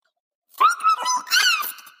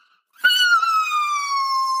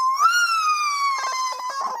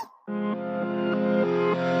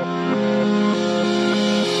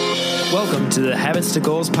welcome to the Habits to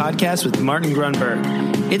Goals podcast with Martin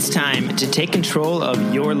Grunberg. It's time to take control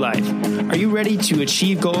of your life. Are you ready to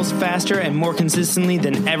achieve goals faster and more consistently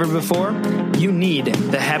than ever before? You need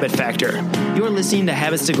the Habit Factor. You're listening to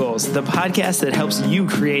Habits to Goals, the podcast that helps you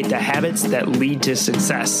create the habits that lead to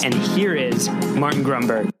success. And here is Martin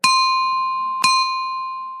Grunberg.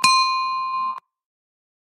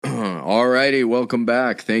 Alrighty, welcome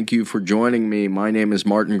back. Thank you for joining me. My name is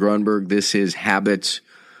Martin Grunberg. This is Habits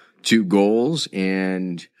to Goals,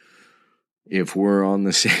 and if we're on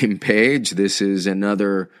the same page, this is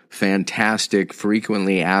another fantastic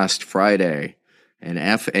Frequently Asked Friday, an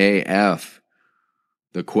FAF.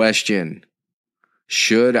 The question,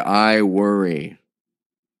 should I worry?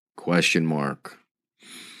 Question mark.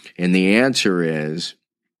 And the answer is,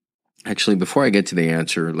 actually, before I get to the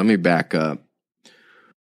answer, let me back up.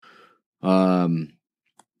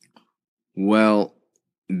 Well,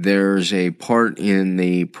 there's a part in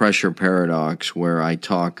the pressure paradox where I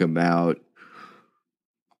talk about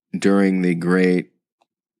during the great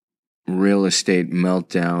real estate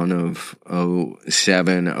meltdown of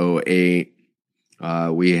 07, 08,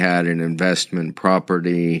 we had an investment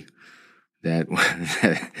property that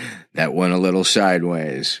that went a little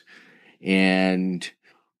sideways. And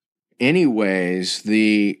anyways,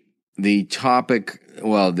 the topic,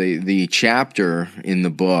 well, the chapter in the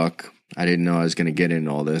book, I didn't know I was going to get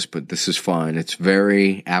into all this, but this is fine. It's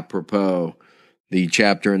very apropos. The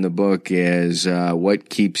chapter in the book is what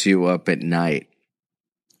keeps you up at night.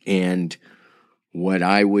 And what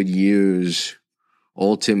I would use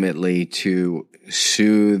ultimately to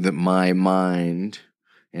soothe my mind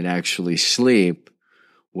and actually sleep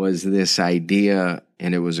was this idea,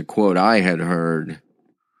 and it was a quote I had heard.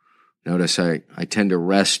 Notice I tend to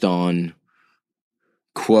rest on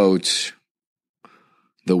quotes,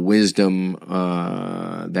 the wisdom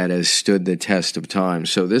that has stood the test of time.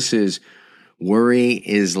 So this is, worry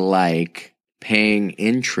is like paying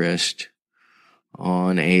interest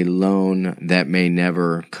on a loan that may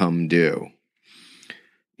never come due.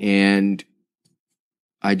 And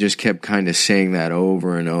I just kept kind of saying that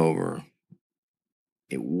over and over.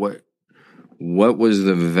 What was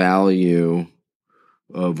the value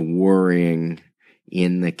of worrying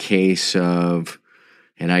in the case of,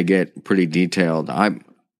 and I get pretty detailed.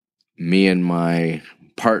 Me and my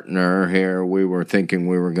partner here, we were thinking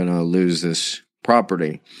we were going to lose this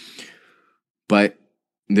property. But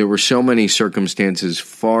there were so many circumstances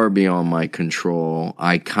far beyond my control,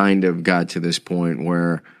 I kind of got to this point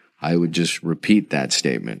where I would just repeat that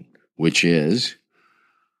statement, which is,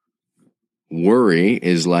 worry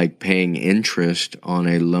is like paying interest on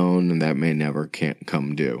a loan that may never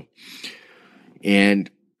come due. And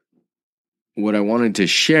what I wanted to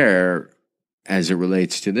share as it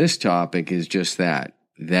relates to this topic is just that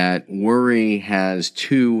worry has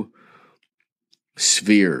two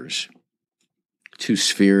spheres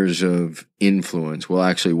of influence. Well,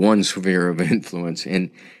 actually, one sphere of influence,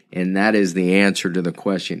 and that is the answer to the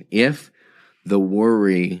question. If the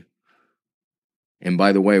worry, and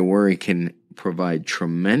by the way, worry can provide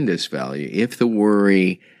tremendous value. If the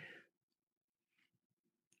worry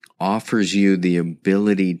offers you the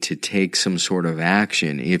ability to take some sort of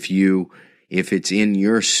action, if it's in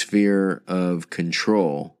your sphere of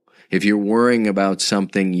control, if you're worrying about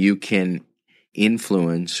something you can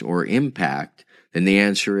influence or impact, then the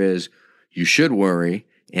answer is you should worry,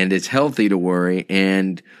 and it's healthy to worry,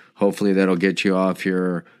 and hopefully that'll get you off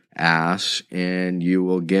your ass and you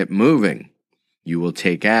will get moving. You will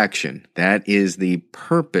take action. That is the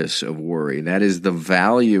purpose of worry. That is the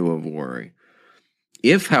value of worry.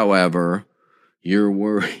 If, however, you're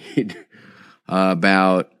worried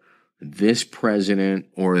about this president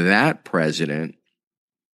or that president,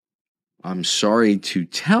 I'm sorry to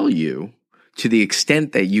tell you, to the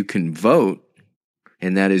extent that you can vote,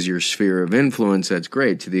 and that is your sphere of influence, that's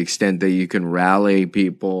great. To the extent that you can rally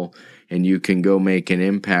people and you can go make an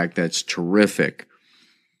impact, that's terrific.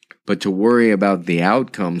 But to worry about the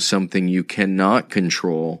outcome, something you cannot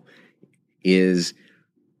control, is,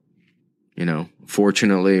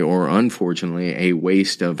 fortunately or unfortunately, a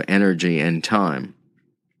waste of energy and time.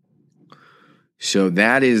 So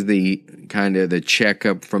that is the kind of the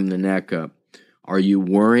checkup from the neck up. Are you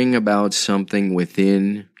worrying about something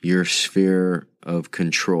within your sphere of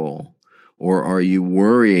control? Or are you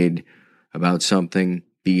worried about something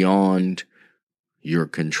beyond your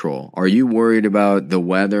control? Are you worried about the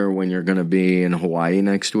weather when you're going to be in Hawaii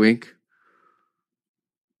next week?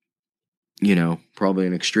 Probably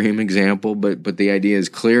an extreme example, but the idea is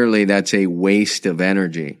clearly that's a waste of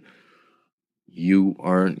energy. You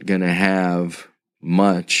aren't going to have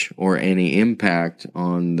much or any impact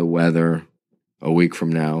on the weather a week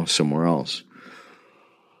from now somewhere else.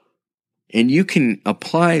 And you can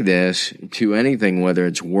apply this to anything, whether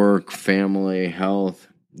it's work, family, health.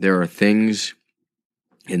 There are things,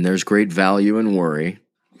 and there's great value in worry.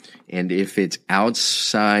 And if it's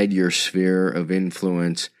outside your sphere of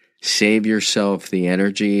influence, save yourself the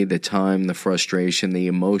energy, the time, the frustration, the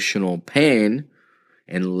emotional pain,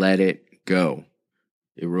 and let it go.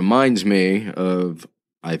 It reminds me of,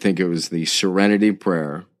 I think it was the Serenity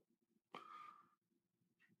Prayer,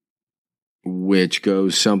 which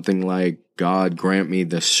goes something like, God, grant me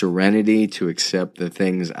the serenity to accept the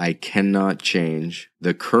things I cannot change,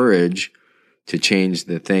 the courage to change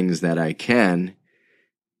the things that I can,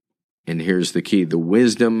 and here's the key, the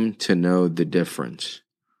wisdom to know the difference.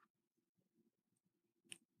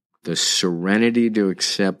 The serenity to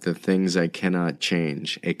accept the things I cannot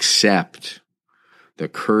change. Accept. The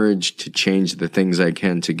courage to change the things I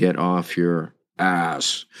can, to get off your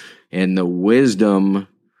ass. And the wisdom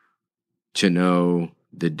to know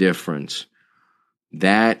the difference.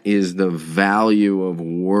 That is the value of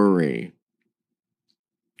worry.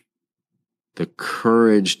 The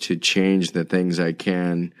courage to change the things I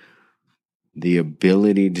can, the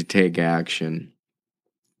ability to take action.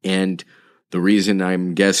 And the reason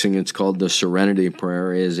I'm guessing it's called the Serenity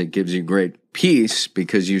Prayer is it gives you great peace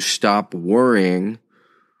because you stop worrying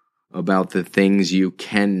about the things you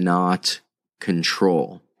cannot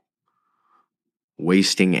control,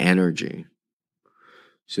 wasting energy.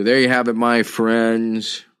 So there you have it, my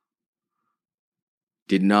friends.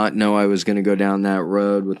 Did not know I was going to go down that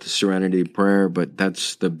road with the Serenity Prayer, but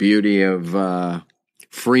that's the beauty of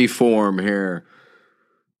free form here.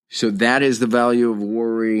 So that is the value of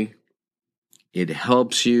worry. It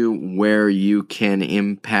helps you where you can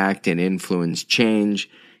impact and influence change.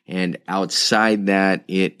 And outside that,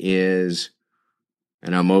 it is,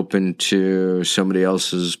 and I'm open to somebody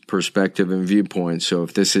else's perspective and viewpoint. So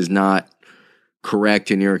if this is not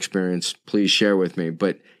correct in your experience, please share with me.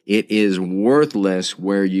 But it is worthless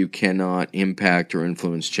where you cannot impact or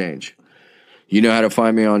influence change. You know how to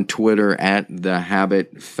find me on Twitter at The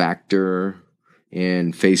Habit Factor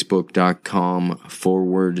and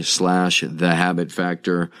Facebook.com/The Habit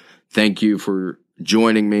Factor. Thank you for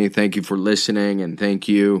joining me. Thank you for listening. And thank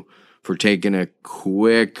you for taking a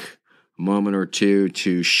quick moment or two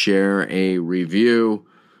to share a review.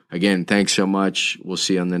 Again, thanks so much. We'll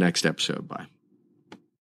see you on the next episode. Bye.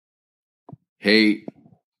 Hey,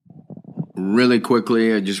 really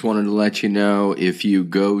quickly, I just wanted to let you know, if you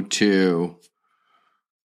go to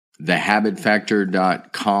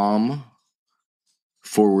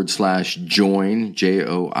thehabitfactor.com/join,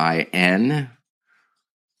 JOIN,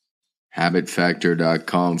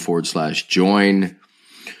 habitfactor.com/join.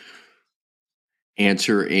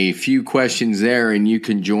 Answer a few questions there, and you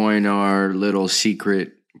can join our little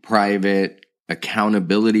secret private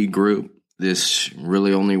accountability group. This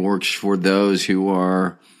really only works for those who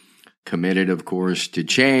are committed, of course, to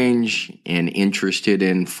change and interested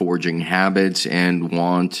in forging habits and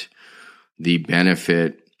want the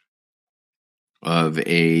benefit of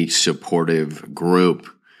a supportive group.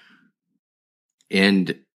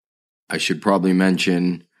 And I should probably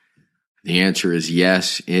mention, the answer is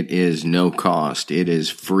yes, it is no cost. It is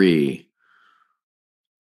free.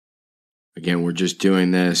 Again, we're just doing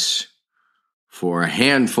this for a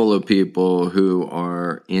handful of people who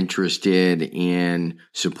are interested in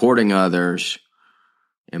supporting others,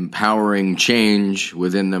 empowering change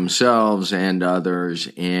within themselves and others,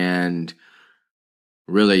 and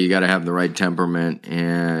really you got to have the right temperament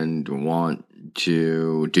and want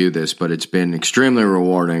to do this, but it's been extremely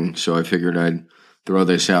rewarding, so I figured I'd throw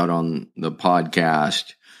this out on the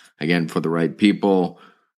podcast, again, for the right people.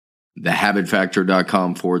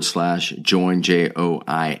 thehabitfactor.com/join,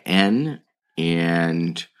 JOIN.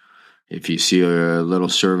 And if you see a little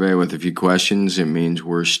survey with a few questions, it means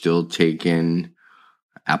we're still taking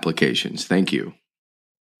applications. Thank you.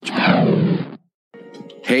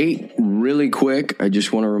 Hey, really quick, I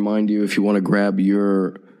just want to remind you, if you want to grab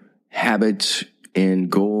your habits and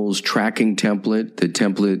goals tracking template, the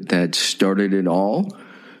template that started it all,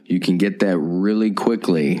 you can get that really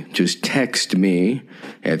quickly. Just text me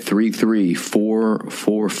at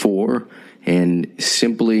 33444 and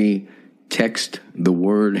simply text the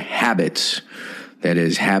word habits, that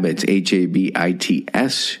is habits,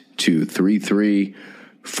 HABITS, to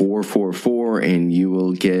 33444, and you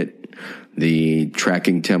will get the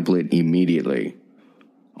tracking template immediately.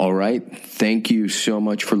 All right. Thank you so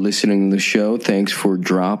much for listening to the show. Thanks for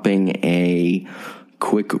dropping a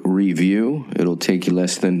quick review. It'll take you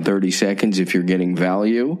less than 30 seconds if you're getting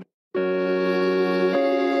value.